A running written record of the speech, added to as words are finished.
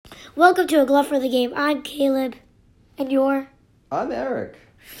Welcome to A Glove for the Game. I'm Caleb, and you're? I'm Eric.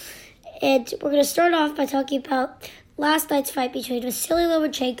 And we're going to start off by talking about last night's fight between Vasily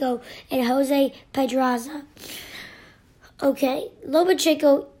Lomachenko and Jose Pedraza. Okay,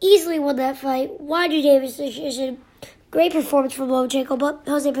 Lomachenko easily won that fight. Wide unanimous decision. Great performance from Lomachenko, but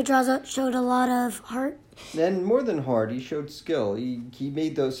Jose Pedraza showed a lot of heart. And more than heart, he showed skill. He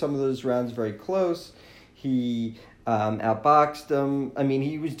made some of those rounds very close. He outboxed him. I mean,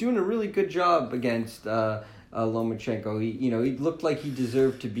 he was doing a really good job against Lomachenko. He looked like he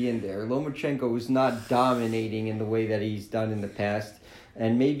deserved to be in there. Lomachenko was not dominating in the way that he's done in the past,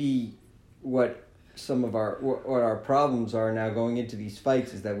 and maybe what our problems are now going into these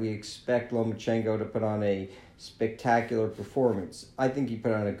fights is that we expect Lomachenko to put on a spectacular performance. I think he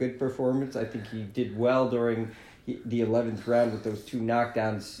put on a good performance. I think he did well during the 11th round with those two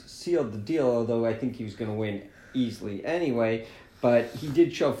knockdowns, sealed the deal, although I think he was going to win easily anyway. But he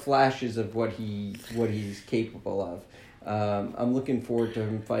did show flashes of what he's capable of. I'm looking forward to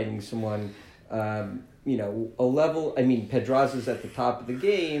him fighting someone, a level. I mean, Pedraza's at the top of the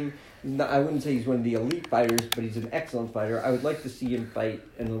game. I wouldn't say he's one of the elite fighters, but he's an excellent fighter. I would like to see him fight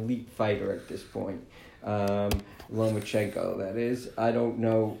an elite fighter at this point. Lomachenko, that is. I don't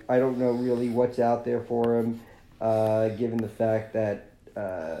know really what's out there for him, given the fact that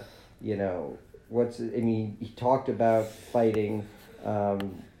he talked about fighting.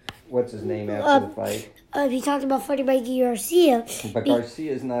 What's his name after the fight? He talked about fighting Mikey Garcia. But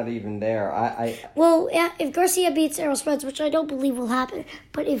Garcia's not even there. If Garcia beats Errol Spence, which I don't believe will happen,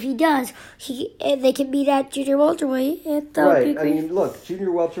 but if he does, they can beat at junior welterweight. Right. I mean, look,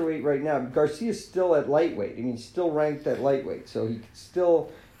 junior welterweight right now, Garcia's still at lightweight. I mean, he's still ranked at lightweight, so he can still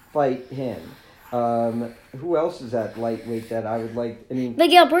fight him. Who else is at lightweight that I would like? I mean,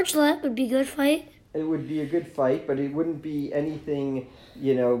 Miguel Berchelt would be a good fight. It would be a good fight, but it wouldn't be anything,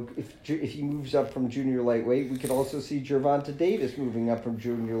 if he moves up from junior lightweight. We could also see Gervonta Davis moving up from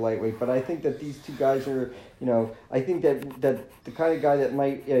junior lightweight. But I think that these two guys are, I think that the kind of guy that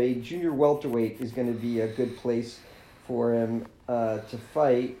might, a junior welterweight is going to be a good place for him to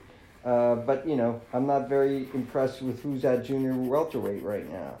fight. But I'm not very impressed with who's at junior welterweight right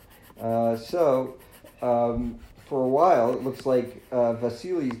now. For a while, it looks like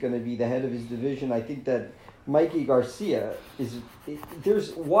Vasily is going to be the head of his division. I think that Mikey Garcia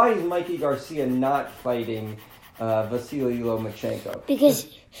why is Mikey Garcia not fighting Vasily Lomachenko?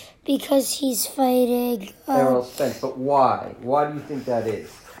 Because he's fighting Errol Spence. But why? Why do you think that is?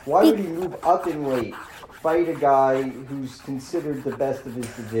 Why would he move up in weight, fight a guy who's considered the best of his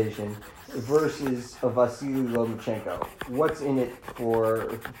division versus a Vasily Lomachenko? What's in it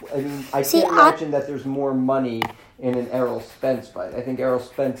for? I mean, I can't imagine that there's more money in an Errol Spence fight. I think Errol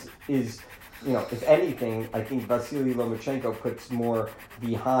Spence is, if anything, I think Vasily Lomachenko puts more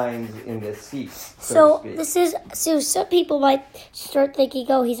behind in the seat. So some people might start thinking,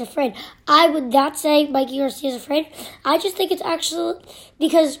 oh, he's a friend. I would not say Mikey Garcia is a friend. I just think it's actually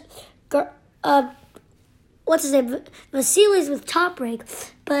because what's his name? Vasily's with Top Rank,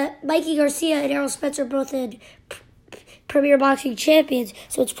 but Mikey Garcia and Errol Spence are both in Premier Boxing Champions,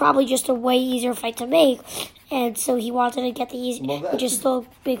 so it's probably just a way easier fight to make. And so he wanted to get the easy, which is still a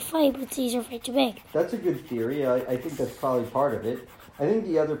big fight, but it's an easier fight to make. That's a good theory. I think that's probably part of it. I think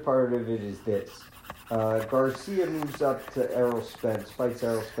the other part of it is this. Garcia moves up to Errol Spence, fights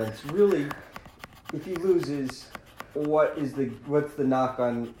Errol Spence. Really, if he loses, what's the knock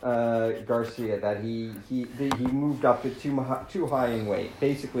on Garcia? That he moved up to too high in weight.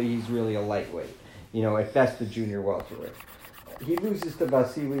 Basically, he's really a lightweight. At best a junior welterweight. He loses to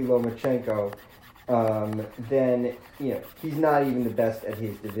Vasily Lomachenko, then he's not even the best at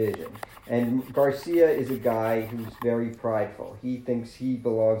his division. And Garcia is a guy who's very prideful. He thinks he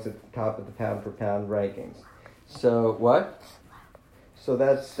belongs at the top of the pound for pound rankings. So what? So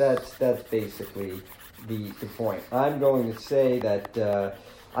that's basically the point. I'm going to say that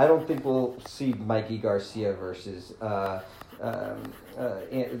I don't think we'll see Mikey Garcia versus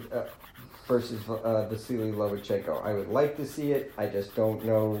Vasily Lomachenko. I would like to see it. I just don't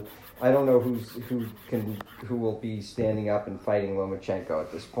know. I don't know who will be standing up and fighting Lomachenko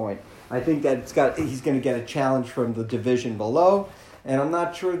at this point. I think that he's going to get a challenge from the division below, and I'm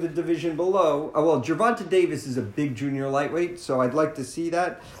not sure the division below. Gervonta Davis is a big junior lightweight, so I'd like to see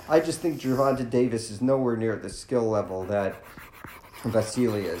that. I just think Gervonta Davis is nowhere near the skill level that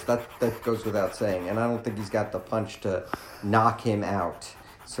Vasily is. That goes without saying, and I don't think he's got the punch to knock him out,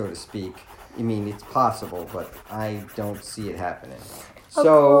 so to speak. I mean, it's possible, but I don't see it happening.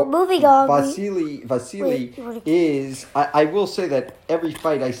 So, moving on. Vasily is, I will say that every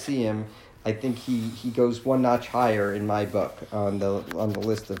fight I see him, I think he goes one notch higher in my book on the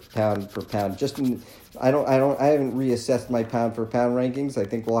list of pound for pound. I haven't reassessed my pound for pound rankings. I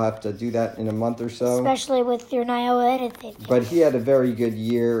think we'll have to do that in a month or so. Especially with your Nioa editing. But he had a very good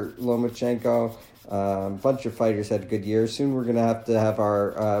year, Lomachenko. A bunch of fighters had good years. Soon we're going to have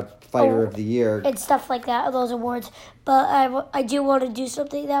our fighter of the year. And stuff like that, those awards. But I do want to do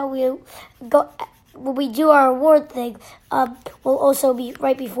something that when we do our award thing, we'll also be,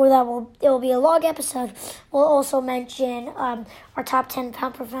 right before that, it will be a long episode. We'll also mention our top 10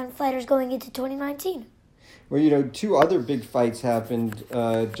 pound for pound fighters going into 2019. Well, 2 other big fights happened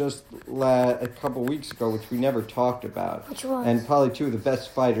just a couple weeks ago, which we never talked about. Which was? And probably 2 of the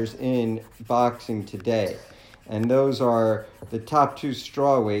best fighters in boxing today. And those are the top 2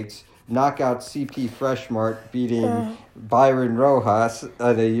 strawweights. Knockout CP Freshmart beating Byron Rojas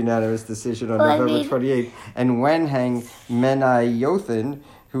at a unanimous decision on November 28th. And Wenheng Menayothin,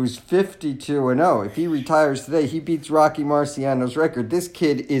 who's 52-0. If he retires today, he beats Rocky Marciano's record. This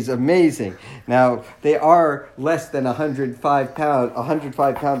kid is amazing. Now, they are less than 105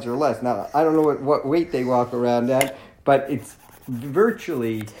 pounds or less. Now, I don't know what weight they walk around at, but it's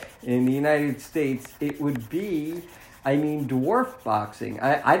virtually, in the United States, it would be, dwarf boxing.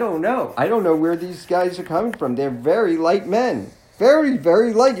 I don't know. I don't know where these guys are coming from. They're very light men. Very,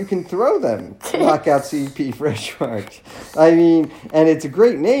 very light. You can throw them. Knockout CP Freshmart. And it's a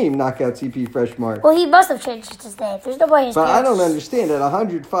great name, Knockout CP Freshmart. Well, he must have changed his name. There's no way. But I don't understand. At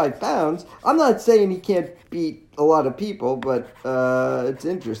 105 pounds, I'm not saying he can't beat a lot of people, but it's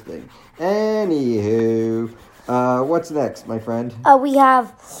interesting. Anywho, what's next, my friend? We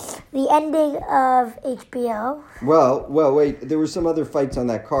have the ending of HBO. Well, wait. There were some other fights on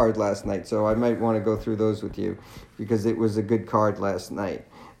that card last night, so I might want to go through those with you because it was a good card last night.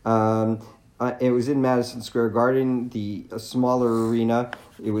 It was in Madison Square Garden, the smaller arena.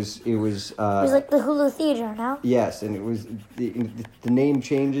 It was like the Hulu Theater now. Yes, and it was the name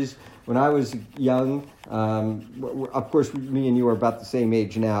changes. When I was young, of course, me and you are about the same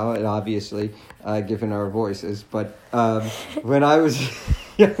age now, and obviously, given our voices. But when I was a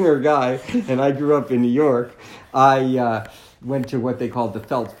younger guy, and I grew up in New York, I went to what they called the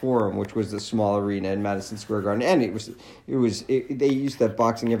Felt Forum, which was the small arena in Madison Square Garden, and they used to have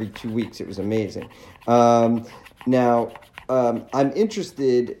boxing every 2 weeks. It was amazing. Now, I'm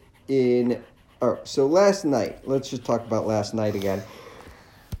interested in. So last night, let's just talk about last night again.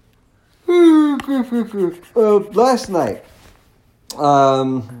 Last night,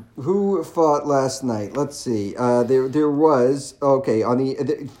 who fought last night? Let's see. There was on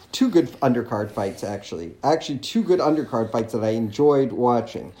the 2 good undercard fights actually 2 good undercard fights that I enjoyed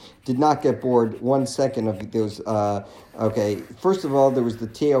watching. Did not get bored 1 second of those. First of all, there was the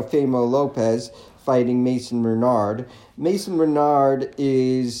Teofimo Lopez fighting Mason Renard. Mason Renard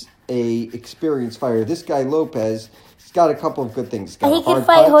is a experienced fighter. This guy Lopez. Got a couple of good things. And he can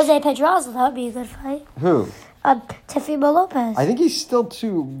fight Jose Pedraza. That would be a good fight. Who? Teofimo Lopez. I think he's still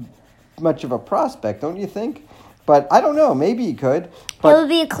too much of a prospect, don't you think? But I don't know. Maybe he could. But it would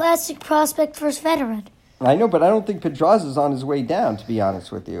be a classic prospect versus veteran. I know, but I don't think Pedraza's on his way down, to be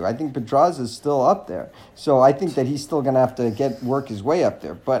honest with you. I think Pedraza's still up there. So I think that he's still going to have to work his way up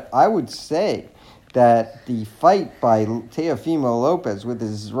there. But I would say that the fight by Teofimo Lopez with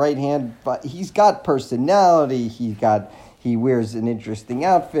his right hand, but he's got personality. He wears an interesting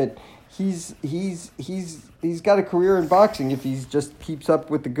outfit. He's got a career in boxing if he just keeps up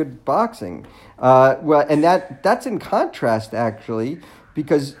with the good boxing. And that's in contrast actually,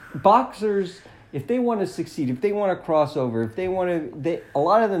 because boxers, if they want to succeed, if they want to cross over, a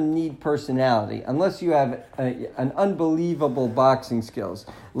lot of them need personality, unless you have an unbelievable boxing skills,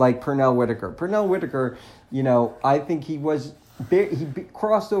 like Pernell Whitaker. Pernell Whitaker, I think he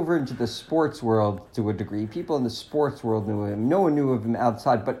crossed over into the sports world to a degree. People in the sports world knew him. No one knew of him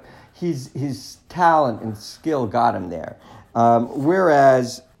outside, but his talent and skill got him there.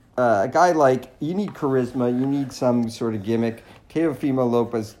 Whereas a guy like, you need charisma, you need some sort of gimmick. Teofimo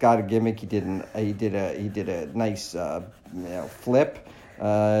Lopez got a gimmick. He did a nice flip.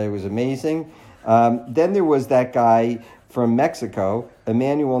 It was amazing. Then there was that guy from Mexico,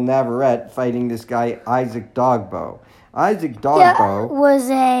 Emmanuel Navarrete, fighting this guy Isaac Dogbo. Isaac Dogbo was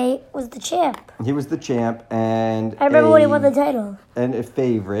the champ. He was the champ, and I remember when he won the title. And a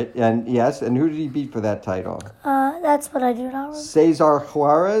favorite, and yes, and who did he beat for that title? That's what I do not remember. Cesar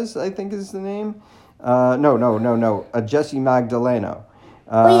Juarez, I think is the name. No. Jesse Magdaleno.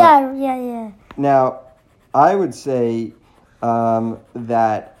 Yeah. Now, I would say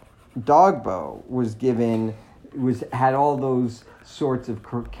that Dogbo had all those sorts of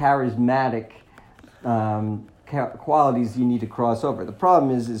charismatic qualities you need to cross over. The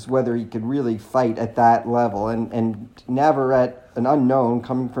problem is whether he could really fight at that level. And Navarrete, an unknown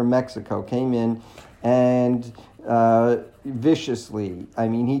coming from Mexico, came in and viciously, I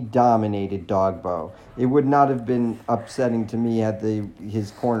mean, he dominated Dogbo. It would not have been upsetting to me had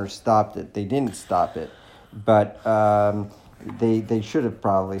his corner stopped it. They didn't stop it, but they should have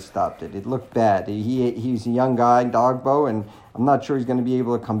probably stopped it. It looked bad. He's a young guy, Dogbo, and I'm not sure he's going to be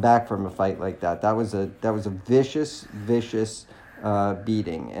able to come back from a fight like that. That was a vicious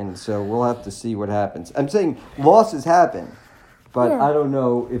beating, and so we'll have to see what happens. I'm saying losses happen, but yeah. I don't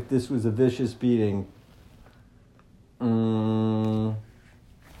know if this was a vicious beating. I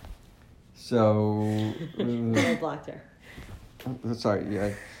blocked her. Sorry,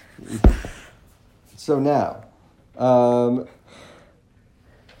 yeah. So now,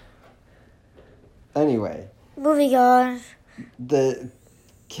 anyway. Moving on. The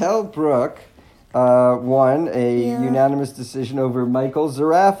Kell Brook won a unanimous decision over Michael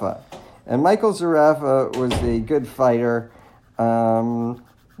Zarafa. And Michael Zarafa was a good fighter,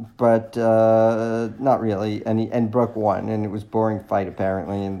 but not really. And Brook won, and it was a boring fight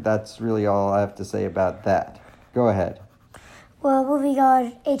apparently, and that's really all I have to say about that. Go ahead. Well, moving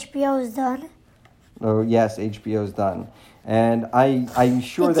on, HBO is done. Oh, yes, HBO is done. And I'm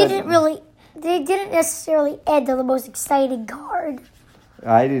sure they didn't necessarily end on the most exciting card.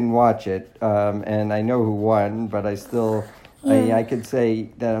 I didn't watch it, and I know who won, but I still, I could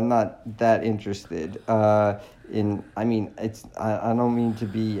say that I'm not that interested I don't mean to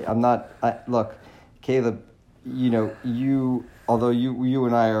be, look, Caleb, although you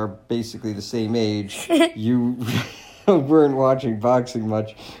and I are basically the same age, you weren't watching boxing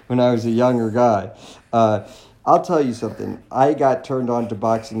much when I was a younger guy. I'll tell you something. I got turned on to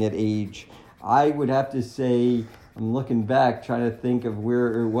boxing at age, I would have to say, I'm looking back, trying to think of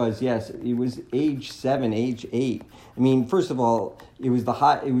where it was. Yes, it was age 7, age 8. I mean, first of all, it was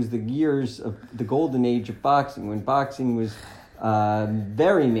the years of the golden age of boxing, when boxing was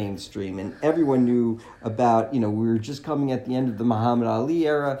very mainstream, and everyone knew about, we were just coming at the end of the Muhammad Ali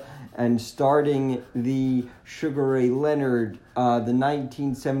era and starting the Sugar Ray Leonard, the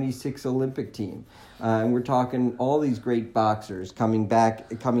 1976 Olympic team. And we're talking all these great boxers coming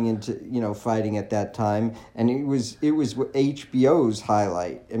into, fighting at that time. And it was HBO's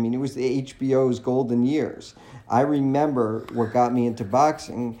highlight. I mean, it was the HBO's golden years. I remember what got me into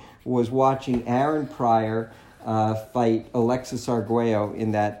boxing was watching Aaron Pryor fight Alexis Arguello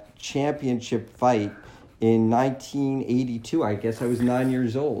in that championship fight in 1982. I guess I was 9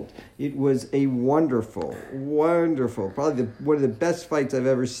 years old. It was a wonderful, probably one of the best fights I've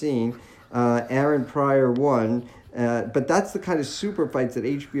ever seen. Aaron Pryor won, but that's the kind of super fights that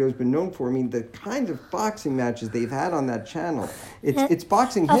HBO has been known for. I mean, the kind of boxing matches they've had on that channel. It's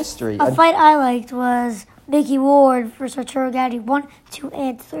boxing history. A fight I liked was Mickey Ward versus Arturo Gatti 1, 2,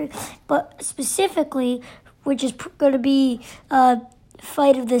 and 3. But specifically, which is going to be a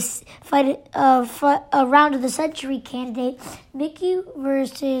round of the century candidate, Mickey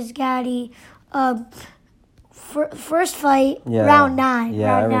versus Gatti. First fight, round 9.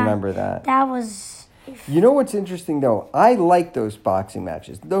 Yeah, I remember that. That was... You know what's interesting, though? I like those boxing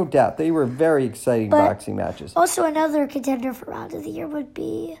matches. No doubt. They were very exciting boxing matches. Also, another contender for round of the year would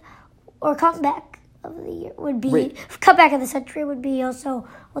be... Or comeback of the year would be... Comeback of the century would be also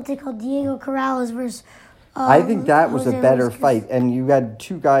what they call Diego Corrales versus... I think that was a better fight. And you had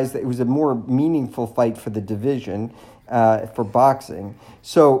two guys that it was a more meaningful fight for the division for boxing.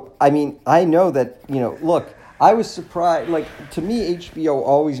 So, I mean, I know that, look... I was surprised, to me, HBO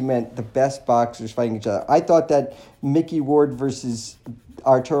always meant the best boxers fighting each other. I thought that Mickey Ward versus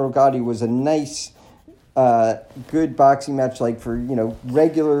Arturo Gatti was a nice, good boxing match, for,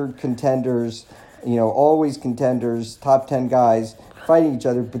 regular contenders, always contenders, top 10 guys fighting each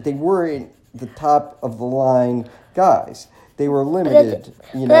other, but they weren't the top of the line guys. They were limited,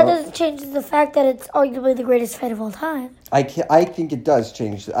 But that doesn't change the fact that it's arguably the greatest fight of all time. I think it does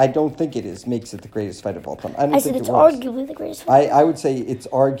change. I don't think it makes it the greatest fight of all time. I said it's arguably the greatest fight. I would say it's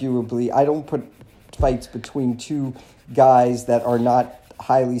arguably. I don't put fights between two guys that are not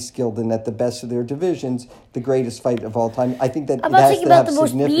highly skilled and at the best of their divisions the greatest fight of all time. I think that I'm not talking about the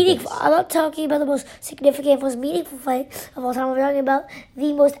most meaningful. I'm not talking about the most significant, most meaningful fight of all time. I'm talking about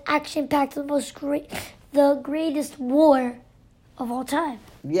the most action-packed, the greatest war of all time.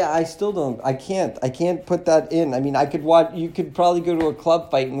 Yeah, I still don't. I can't put that in. I mean, you could probably go to a club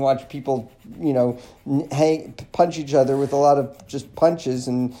fight and watch people, punch each other with a lot of just punches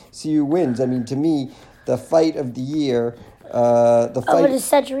and see who wins. I mean, to me, the fight of the year, of the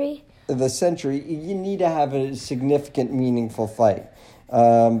century. You need to have a significant, meaningful fight.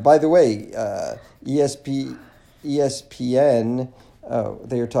 By the way, ESPN. Oh,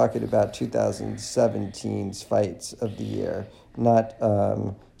 they were talking about 2017's fights of the year, not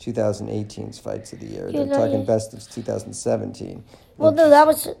 2018's fights of the year. They're talking best of 2017. Well, no, that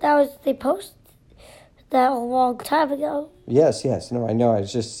was they posted that a long time ago. Yes. No, I know. I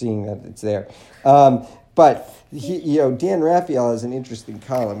was just seeing that it's there. But Dan Raphael has an interesting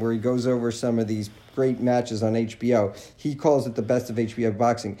column where he goes over some of these great matches on HBO. He calls it the best of HBO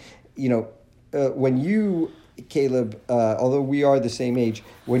boxing. When you, Caleb, although we are the same age,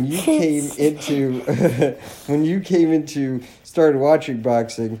 when you came into started watching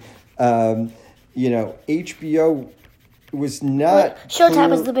boxing, HBO was not.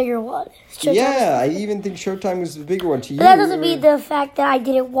 Showtime was the bigger one. I even think Showtime was the bigger one to you. But that doesn't mean the fact that I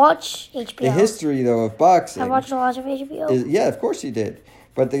didn't watch HBO. The history, though, of boxing. I watched a lot of HBO. Of course you did.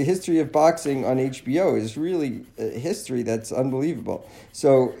 But the history of boxing on HBO is really a history that's unbelievable.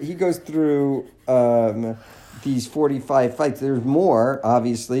 So he goes through these 45 fights. There's more,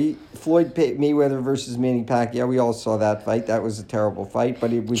 obviously. Floyd Mayweather versus Manny Pacquiao. We all saw that fight. That was a terrible fight,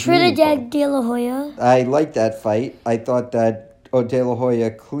 but it was Trinidad De La Hoya. I liked that fight. I thought that De La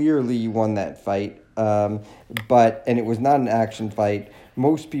Hoya clearly won that fight. And it was not an action fight.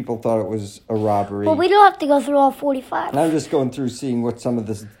 Most people thought it was a robbery. Well, we don't have to go through all 45. And I'm just going through seeing what some of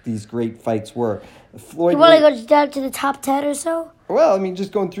these great fights were. You want to go down to the top 10 or so? Well,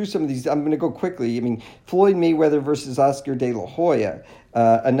 just going through some of these, I'm going to go quickly. Floyd Mayweather versus Oscar De La Hoya,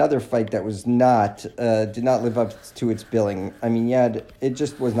 another fight that was did not live up to its billing. It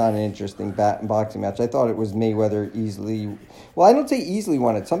just was not an interesting boxing match. I thought it was Mayweather easily. Well, I don't say easily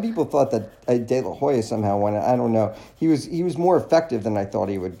won it. Some people thought that De La Hoya somehow won it. I don't know. He was more effective than I thought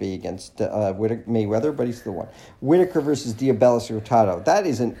he would be against Mayweather, but he still won. Whitaker versus Diabelos Hurtado.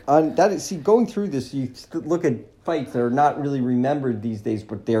 See, going through this, you look at fights that are not really remembered these days,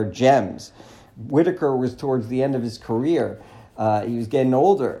 but they're gems. Whitaker was towards the end of his career. He was getting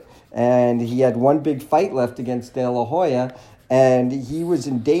older, and he had one big fight left against De La Hoya, and he was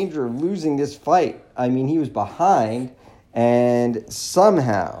in danger of losing this fight. He was behind, and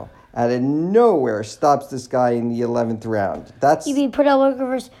somehow, out of nowhere, stops this guy in the 11th round. You mean Whitaker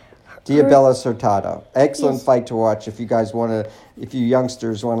versus Diabelos Hurtado. Excellent fight to watch if you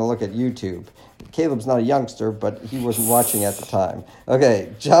youngsters want to look at YouTube. Caleb's not a youngster, but he wasn't watching at the time. Okay,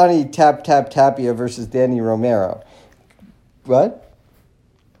 Johnny Tapia versus Danny Romero. What?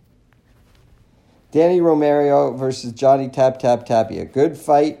 Danny Romero versus Johnny Tapia. Good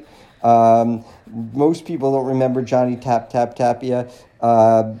fight. Most people don't remember Johnny Tapia.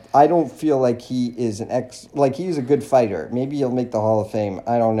 I don't feel like he is he's a good fighter. Maybe he'll make the Hall of Fame.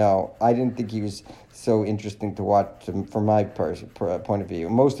 I don't know. I didn't think he was so interesting to watch from my point of view.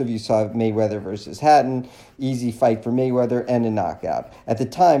 Most of you saw Mayweather versus Hatton. Easy fight for Mayweather and a knockout. At the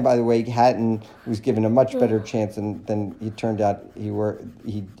time, by the way, Hatton was given a much better chance than he turned out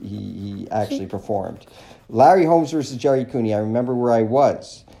he actually performed. Larry Holmes versus Jerry Cooney. I remember where I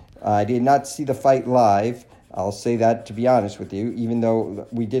was. I did not see the fight live. I'll say that, to be honest with you. Even though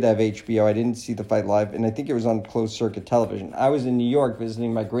we did have HBO, I didn't see the fight live, and I think it was on closed circuit television. I was in New York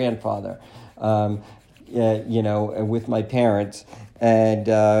visiting my grandfather, with my parents, and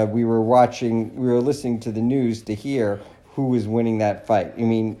we were listening to the news to hear who was winning that fight.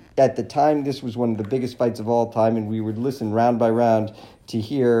 At the time, this was one of the biggest fights of all time, and we would listen round by round to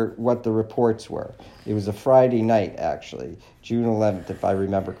hear what the reports were. It was a Friday night, actually, June 11th, if I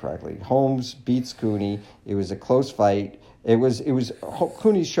remember correctly. Holmes beats Cooney. It was a close fight.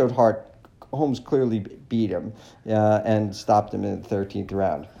 Cooney showed heart. Holmes clearly beat him and stopped him in the 13th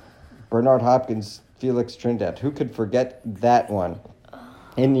round. Bernard Hopkins, Felix Trinidad. Who could forget that one?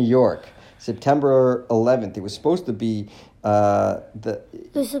 In New York, September 11th. It was supposed to be September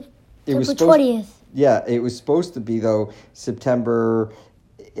 20th. Yeah, it was supposed to be, though, September.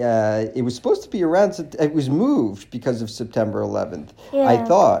 It was supposed to be around. It was moved because of September 11th. Yeah. I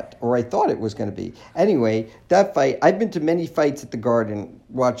thought it was going to be. Anyway, that fight. I've been to many fights at the Garden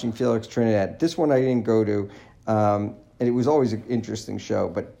watching Felix Trinidad. This one I didn't go to, and it was always an interesting show.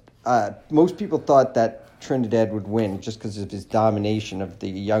 But most people thought that Trinidad would win just because of his domination of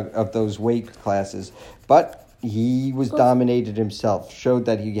those weight classes, but he was dominated himself. Showed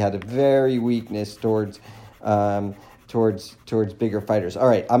that he had a very weakness towards bigger fighters. All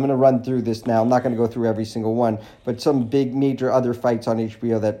right, I'm going to run through this now. I'm not going to go through every single one, but some big major other fights on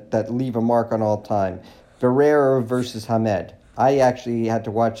HBO that leave a mark on all time. Barrera versus Hamed. I actually had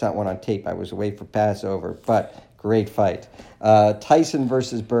to watch that one on tape. I was away for Passover, but great fight. Tyson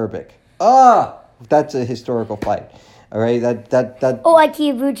versus Berbick. That's a historical fight. All right, that. Oh,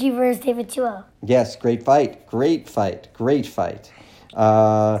 Ibuchi versus David Tua. Yes, great fight. Great fight.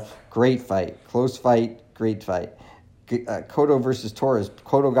 Close fight. Great fight. Cotto versus Torres.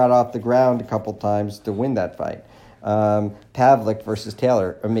 Cotto got off the ground a couple times to win that fight. Pavlik versus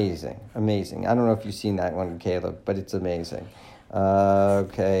Taylor. Amazing. I don't know if you've seen that one, Caleb, but it's amazing.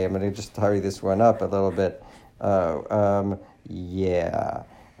 Okay, I'm going to just hurry this one up a little bit. Yeah.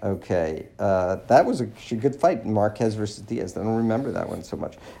 Okay. That was a good fight. Marquez versus Diaz. I don't remember that one so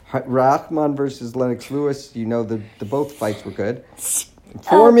much. Rahman versus Lennox Lewis. The both fights were good.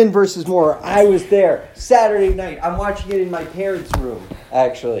 Foreman versus Moore. I was there Saturday night. I'm watching it in my parents' room,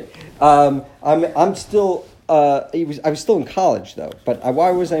 actually. I'm still... I was still in college, though. But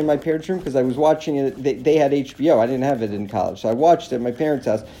why was I in my parents' room? Because I was watching it. They had HBO. I didn't have it in college. So I watched it at my parents'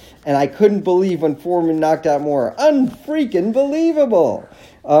 house. And I couldn't believe when Foreman knocked out Moore. Unfreaking believable.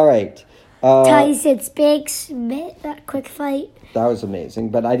 All right. Tyson Spinks, that quick fight. That was amazing.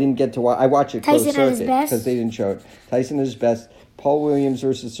 But I didn't get to watch. I watched it closed circuit because they didn't show it. Tyson at his best. Paul Williams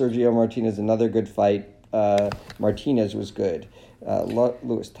versus Sergio Martinez, another good fight. Martinez was good.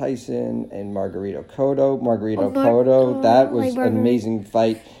 Lewis Tyson and Margarito Cotto. That was an amazing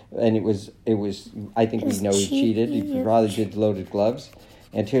fight, and it was. I think we know he cheated. He probably did loaded gloves.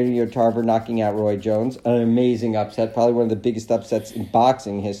 Antonio Tarver knocking out Roy Jones, an amazing upset, probably one of the biggest upsets in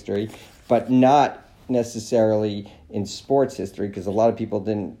boxing history, but not necessarily in sports history because a lot of people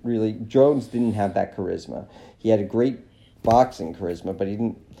Jones didn't have that charisma. He had a great boxing charisma, but he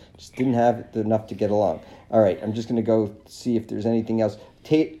didn't have enough to get along. All right, I'm just going to go see if there's anything else.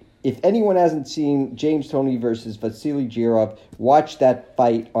 If anyone hasn't seen James Toney versus Vasily Girov, watch that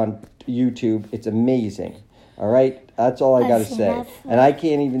fight on YouTube. It's amazing. All right, that's all I got to say. And I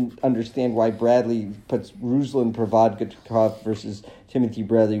can't even understand why Bradley puts Ruslan Provodnikov versus Timothy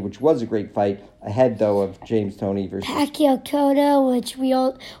Bradley, which was a great fight, ahead, though, of James Toney versus Pacquiao Cotto, which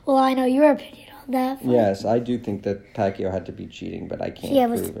I know your opinion on that fight. Yes, I do think that Pacquiao had to be cheating, but I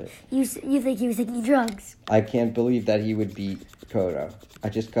can't prove it. You think he was taking drugs? I can't believe that he would beat Cotto. I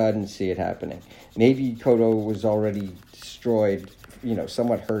just couldn't see it happening. Maybe Cotto was already destroyed,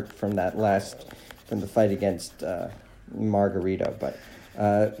 somewhat hurt from the fight against Margarito. But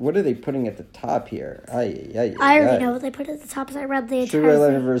what are they putting at the top here? I already know what they put at the top. As I read the entire Sugar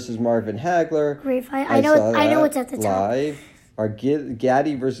Leonard versus Marvin Hagler. Great fight. I know what's at the top. Live.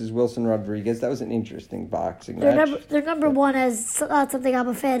 Gaddy versus Wilson Rodriguez. That was an interesting boxing match. Their number one is something I'm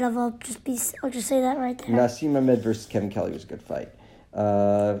a fan of. I'll just say that right there. Naseem Ahmed versus Kevin Kelly was a good fight.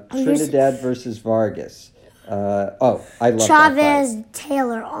 Trinidad versus Vargas. I love Chavez that fight.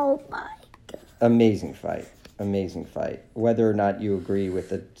 Taylor. Oh my God. Amazing fight. Whether or not you agree with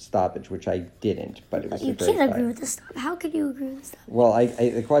the stoppage, which I didn't, but it was a great fight. You can't agree with the stoppage. How could you agree with the stoppage? Well,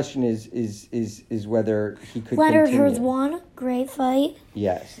 the question is whether he could Leonard continue. Hurd won. Great fight.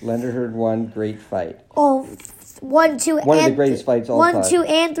 Yes, Leonard Hurd won. Great fight. Oh, 1, 2, one of the greatest fights all time. 1, 2,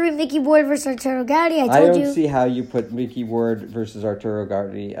 and 3. Mickey Ward versus Arturo Gatti. I don't see how you put Mickey Ward versus Arturo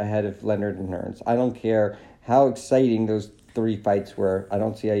Gatti ahead of Leonard and Hearns. I don't care how exciting those 3 fights were. I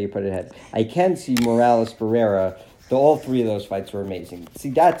don't see how you put it ahead. I can see Morales Barrera. All 3 of those fights were amazing.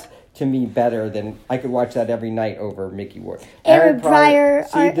 See, that's to me better than I could watch that every night over Mickey Ward. Aaron Pryor.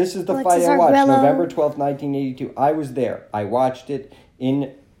 See, this is the fight I watched. November 12th, 1982. I was there. I watched it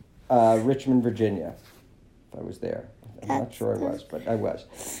in Richmond, Virginia. I was there. I'm not sure I was, but I was.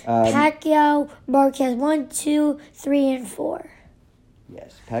 Pacquiao Marquez 1, 2, 3, and 4.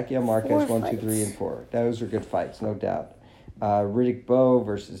 Yes, Pacquiao Marquez 1, 2, 3, and 4. Those were good fights, no doubt. Riddick Bowe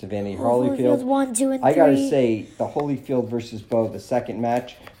versus Evander Holyfield. 1, 2, and 3. I gotta say, the Holyfield versus Bowe, the second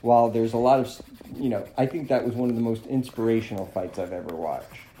match, while there's a lot of, I think that was one of the most inspirational fights I've ever watched.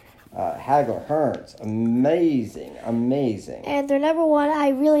 Hagler Hearns, amazing. And their number one, I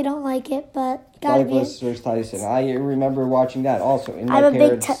really don't like it, but Douglas versus Tyson. I remember watching that also in my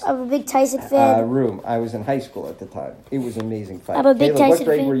parents' I'm a big Tyson fan. Room. I was in high school at the time. It was an amazing fight. I'm a big Tyson what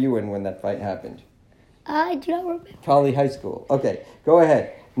grade fan. were you in when that fight happened? I do not remember. Probably high school. Okay, go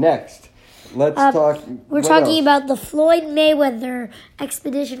ahead. Next. Let's talk. We're talking about the Floyd Mayweather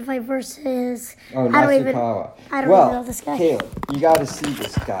expedition fight versus. Nasukawa. I don't even know this guy. Caleb, you got to see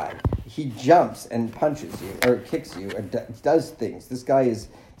this guy. He jumps and punches you or kicks you and does things. This guy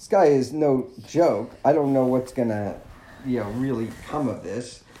is no joke. I don't know what's gonna, really come of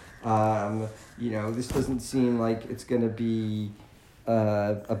this. This doesn't seem like it's gonna be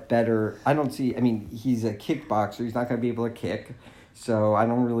a better. I don't see. I mean, he's a kickboxer. He's not gonna be able to kick. So I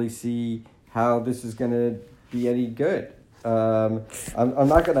don't really see how this is gonna be any good. I'm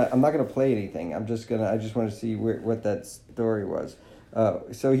not gonna play anything. I just want to see what that story was.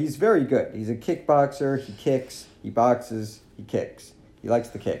 So he's very good. He's a kickboxer. He kicks. He boxes. He kicks. He likes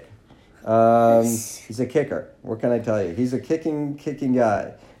to kick. He's a kicker. What can I tell you? He's a kicking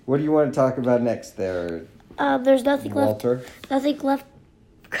guy. What do you want to talk about next there? There's nothing Walter. left. Nothing left.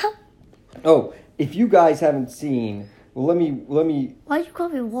 Oh, if you guys haven't seen, well, let me. Why'd you call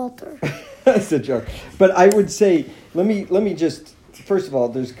me Walter? That's a joke. But I would say, let me just. First of all,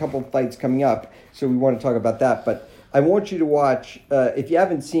 there's a couple fights coming up, so we want to talk about that. But I want you to watch. If you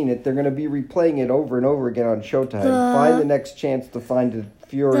haven't seen it, they're going to be replaying it over and over again on Showtime. Find the next chance to find the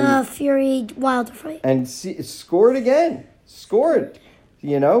Fury Wilder fight and score it again. Score it.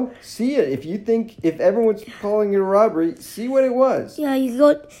 See it. If everyone's calling it a robbery, see what it was. Yeah,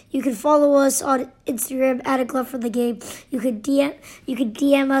 you can follow us on Instagram at A Glove for the Game. You could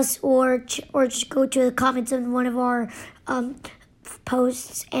DM us or just go to the comments on one of our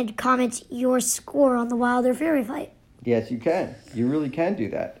posts and comment your score on the Wilder Fury fight. Yes, you can. You really can do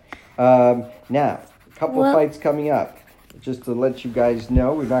that. Now, a couple of fights coming up. Just to let you guys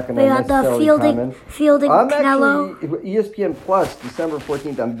know, we're not going to necessarily comment. Fielding Canelo. Actually, ESPN Plus, December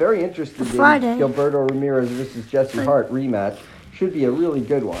 14th. I'm very interested in Gilberto Ramirez versus Jesse Hart rematch. Should be a really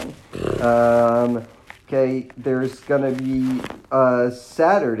good one. Okay, there's going to be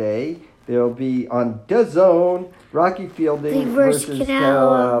Saturday. There'll be on DAZN, Rocky Fielding versus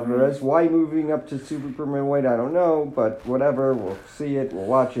Canelo Alvarez. Why moving up to super premium weight? I don't know, but whatever. We'll see it. We'll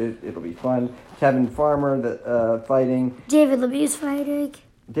watch it. It'll be fun. Kevin Farmer fighting. David Lemieux's fighting.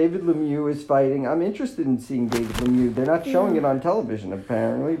 David Lemieux is fighting. I'm interested in seeing David Lemieux. They're not showing it on television,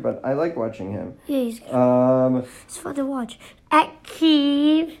 apparently, but I like watching him. Yeah, he's good. It's fun to watch. At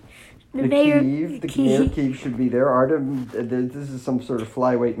Kiev. The mayor Kiev should be there. Artem, this is some sort of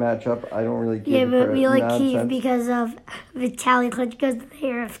flyweight matchup. I don't really give but we like Kiev because of Vitaly Klitschko's the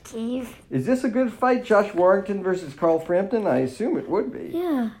mayor of Kiev. Is this a good fight, Josh Warrington versus Carl Frampton? I assume it would be.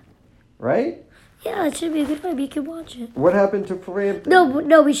 Yeah. Right? Yeah, it should be a good fight. We can watch it. What happened to Frampton?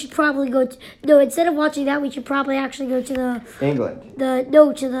 No, we should probably go to... No, instead of watching that, we should probably actually go to the... England. To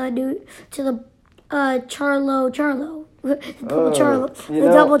the Charlo.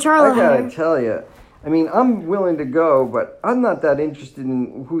 Double Charlo. I gotta tell you, I mean, I'm willing to go, but I'm not that interested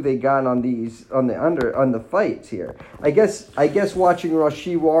in who they got on the fights here. I guess watching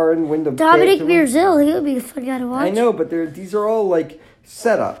Rashid Warren win the Dominic Breazeale, he would be a fun guy to watch. I know, but these are all like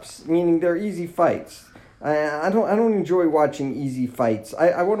setups, meaning they're easy fights. I don't enjoy watching easy fights.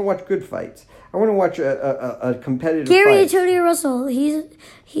 I want to watch good fights. I want to watch a competitive Gary fight. Antonio Russell,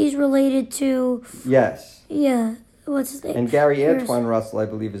 he's related to... Yes. Yeah. What's his name? And Gary Antoine Russell, I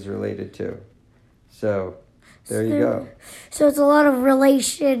believe, is related too. So, there you go. So it's a lot of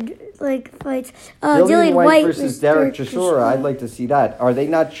relation, fights. Dillian White versus Derek Chisora. I'd like to see that. Are they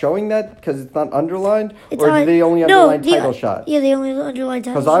not showing that because it's not underlined? Do they only underline title shots? Yeah, they only underline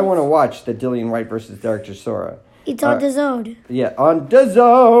title shots. Because I want to watch the Dillian White versus Derek Chisora. It's on DAZN. Yeah, on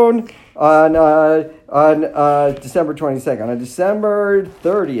DAZN on December 22nd. On December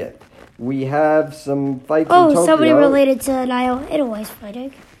 30th. We have some fights in Tokyo. Somebody related to Naoya Inoue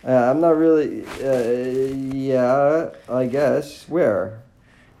fighting. I'm not really... yeah, I guess. Where?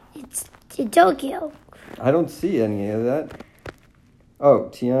 It's in Tokyo. I don't see any of that. Oh,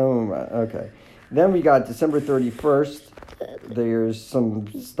 Tiananmen. Okay. Then we got December 31st. There's some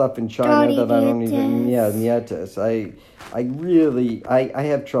stuff in China that I don't even... Yeah, Nietes. I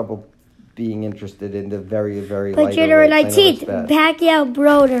have trouble being interested in the very, very light. But January 19th, Pacquiao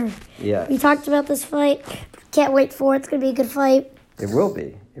Broder. Yeah. We talked about this fight. Can't wait for it. It's going to be a good fight. It will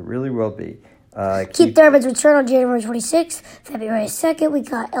be. It really will be. Keith Thurman's return on January 26th. February 2nd, we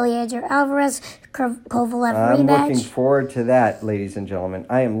got Eliezer Alvarez, Kovalev rematch. I'm looking forward to that, ladies and gentlemen.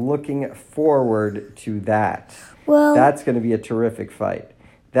 I am looking forward to that. Well, that's going to be a terrific fight.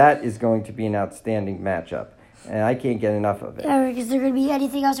 That is going to be an outstanding matchup. And I can't get enough of it. Eric, is there going to be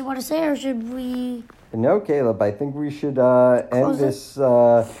anything else you want to say, or should we... No, Caleb. I think we should end this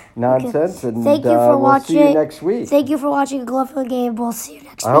nonsense, and Thank you for watching. See you next week. Thank you for watching A Glove for the Game. We'll see you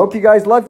next week. I hope you guys love